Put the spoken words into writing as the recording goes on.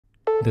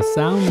The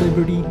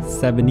SoundLiberty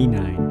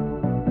 79.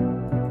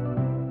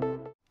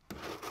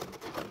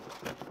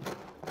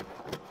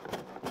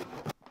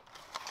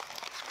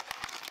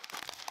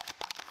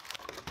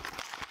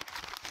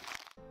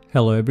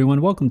 Hello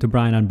everyone, welcome to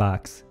Brian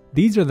Unboxed.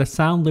 These are the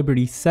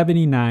SoundLiberty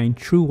 79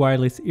 True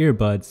Wireless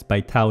Earbuds by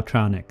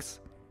TaoTronics.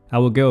 I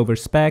will go over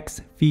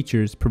specs,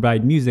 features,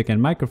 provide music and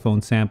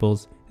microphone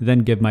samples, then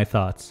give my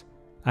thoughts.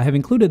 I have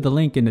included the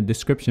link in the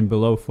description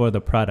below for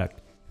the product.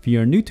 If you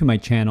are new to my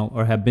channel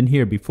or have been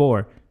here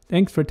before,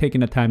 thanks for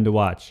taking the time to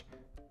watch.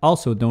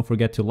 Also, don't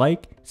forget to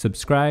like,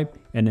 subscribe,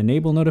 and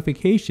enable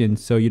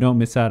notifications so you don't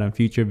miss out on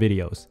future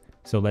videos.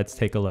 So let's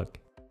take a look.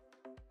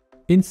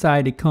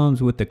 Inside it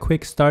comes with a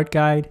quick start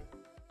guide,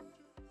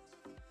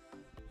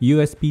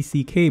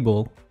 USB-C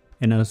cable,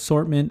 and an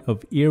assortment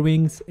of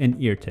earrings and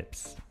ear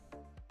tips.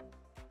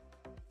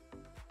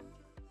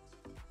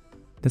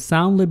 The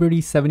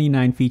SoundLiberty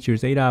 79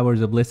 features 8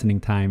 hours of listening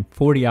time,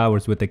 40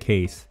 hours with the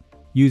case,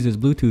 uses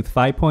Bluetooth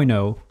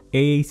 5.0,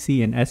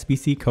 AAC and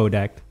SBC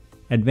codec,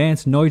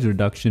 advanced noise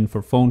reduction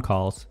for phone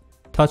calls,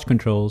 touch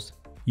controls,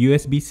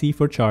 USB-C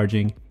for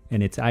charging,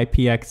 and it's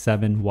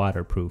IPX7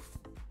 waterproof.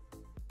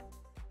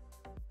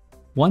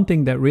 One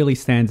thing that really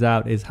stands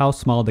out is how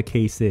small the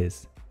case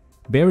is.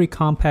 Very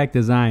compact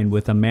design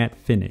with a matte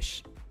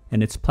finish,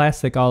 and it's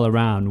plastic all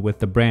around with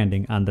the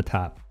branding on the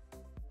top.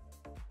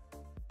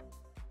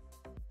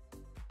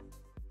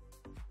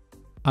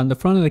 On the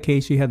front of the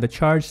case you have the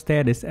charge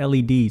status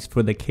LEDs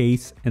for the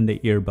case and the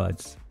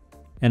earbuds.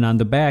 And on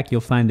the back you'll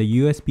find the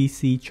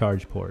USB-C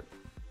charge port.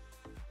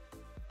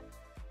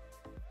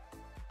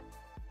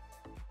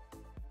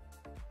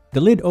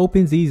 The lid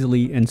opens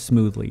easily and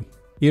smoothly.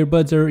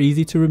 Earbuds are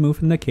easy to remove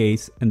from the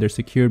case and they're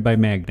secured by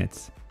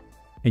magnets.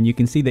 And you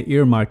can see the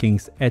ear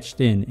markings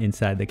etched in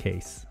inside the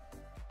case.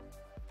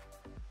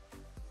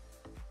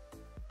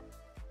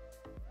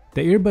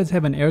 The earbuds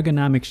have an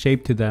ergonomic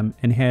shape to them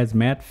and has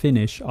matte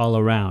finish all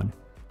around,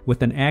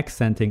 with an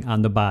accenting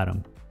on the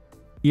bottom.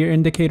 Ear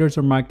indicators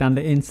are marked on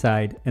the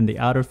inside and the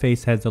outer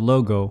face has the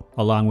logo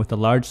along with a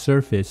large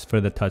surface for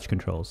the touch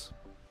controls.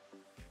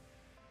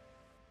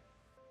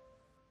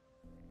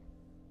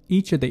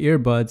 Each of the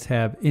earbuds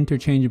have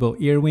interchangeable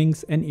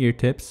earwings and ear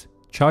tips,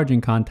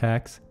 charging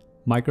contacts,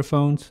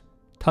 microphones,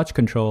 touch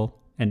control,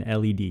 and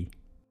LED.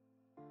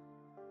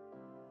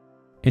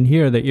 And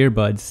here are the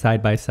earbuds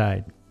side by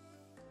side.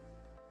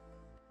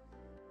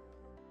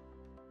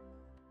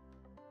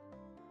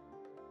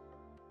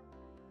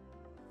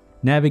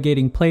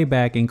 Navigating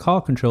playback and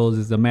call controls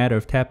is a matter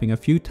of tapping a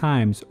few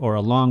times or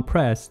a long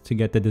press to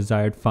get the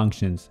desired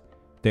functions.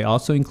 They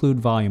also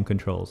include volume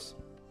controls.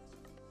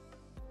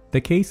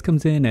 The case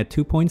comes in at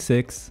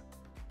 2.6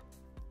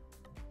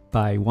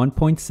 by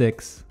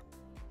 1.6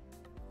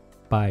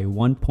 by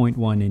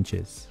 1.1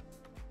 inches.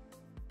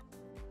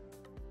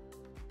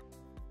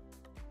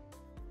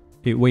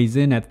 It weighs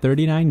in at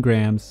 39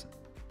 grams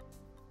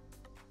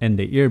and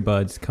the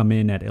earbuds come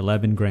in at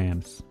 11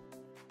 grams.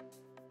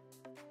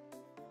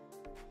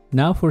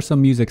 Now for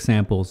some music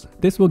samples.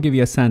 This will give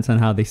you a sense on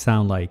how they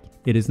sound like.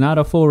 It is not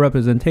a full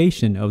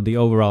representation of the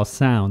overall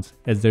sounds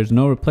as there's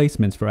no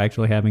replacements for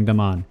actually having them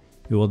on.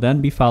 It will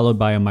then be followed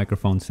by a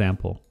microphone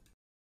sample.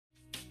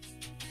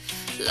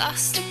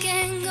 Lost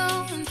again,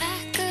 going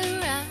back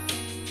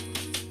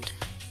around,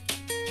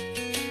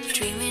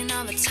 dreaming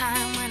of a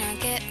time when I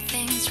get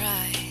things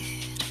right,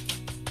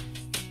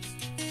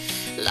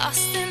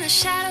 lost in the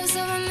shadows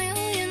of a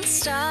million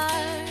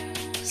stars.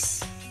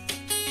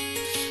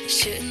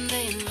 Shouldn't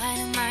they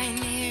enlighten my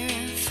near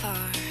and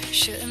far?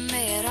 Shouldn't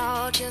they at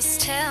all just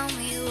tell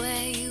me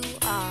where you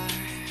are?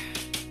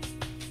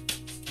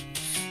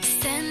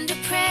 Send a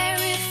prayer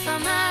if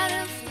I'm out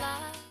of love.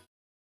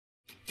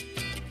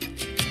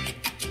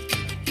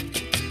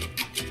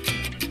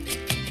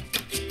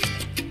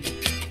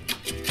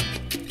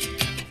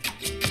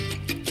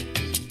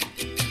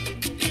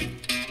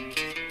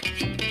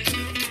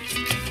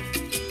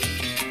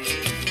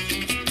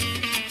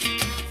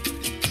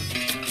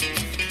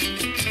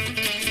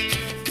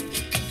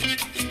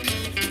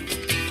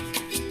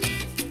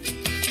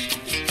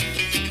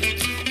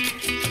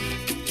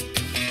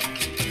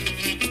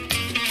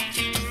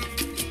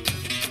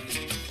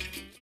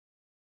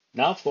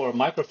 Now for a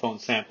microphone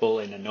sample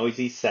in a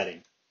noisy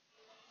setting.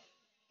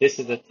 This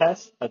is a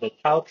test of the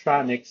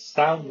TaoTronics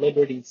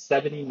SoundLiberty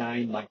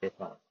 79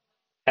 microphone.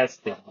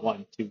 Testing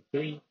 1, 2,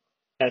 3.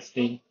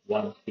 Testing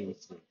 1, 2,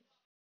 3.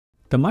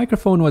 The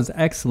microphone was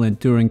excellent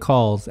during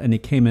calls and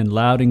it came in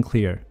loud and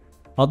clear.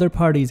 Other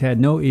parties had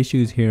no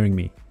issues hearing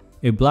me.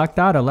 It blocked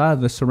out a lot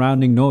of the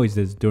surrounding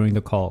noises during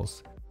the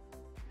calls.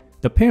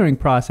 The pairing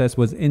process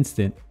was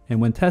instant,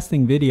 and when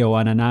testing video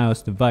on an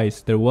iOS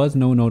device there was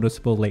no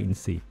noticeable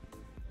latency.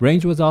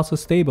 Range was also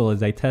stable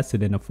as I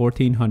tested in a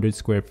 1400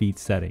 square feet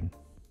setting.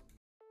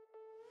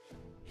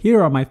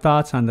 Here are my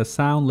thoughts on the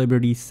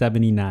SoundLiberty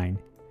 79.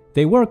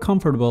 They were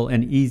comfortable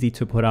and easy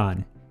to put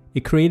on.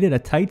 It created a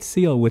tight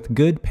seal with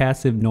good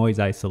passive noise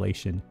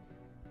isolation.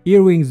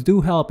 Earwings do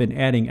help in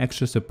adding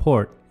extra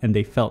support and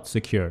they felt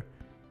secure.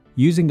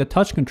 Using the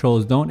touch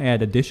controls don't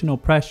add additional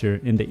pressure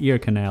in the ear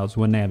canals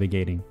when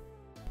navigating.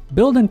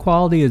 Build and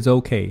quality is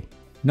okay.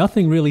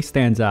 Nothing really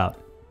stands out.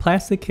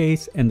 Plastic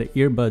case and the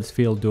earbuds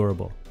feel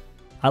durable.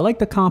 I like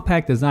the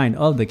compact design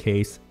of the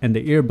case, and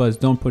the earbuds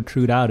don't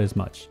protrude out as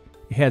much.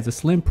 It has a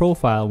slim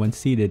profile when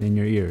seated in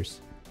your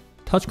ears.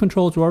 Touch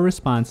controls were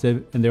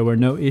responsive and there were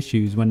no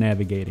issues when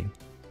navigating.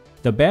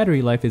 The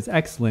battery life is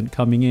excellent,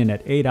 coming in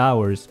at 8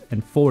 hours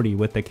and 40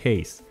 with the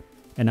case,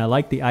 and I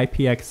like the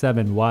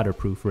IPX7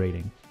 waterproof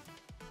rating.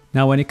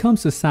 Now when it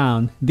comes to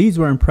sound, these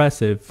were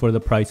impressive for the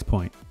price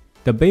point.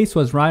 The bass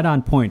was right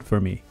on point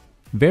for me.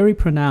 Very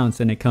pronounced,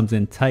 and it comes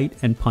in tight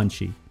and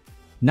punchy.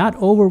 Not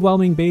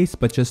overwhelming bass,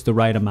 but just the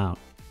right amount.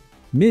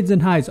 Mids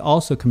and highs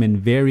also come in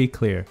very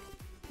clear.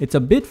 It's a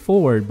bit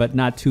forward but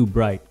not too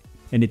bright,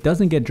 and it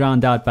doesn't get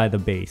drowned out by the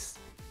bass.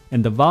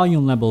 And the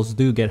volume levels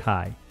do get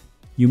high.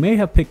 You may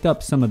have picked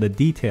up some of the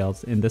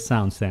details in the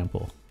sound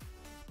sample.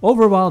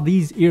 Overall,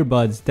 these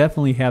earbuds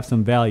definitely have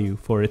some value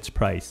for its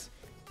price.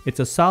 It's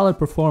a solid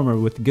performer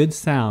with good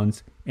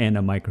sounds and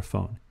a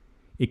microphone.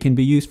 It can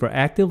be used for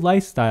active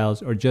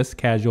lifestyles or just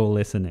casual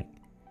listening.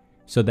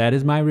 So that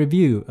is my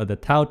review of the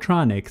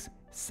TaoTronics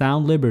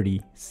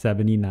SoundLiberty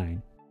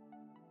 79.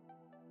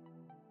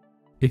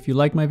 If you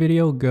like my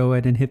video, go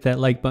ahead and hit that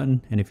like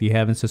button, and if you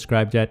haven't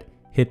subscribed yet,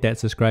 hit that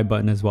subscribe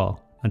button as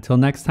well. Until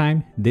next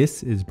time,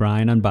 this is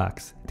Brian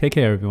Unboxed. Take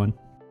care, everyone.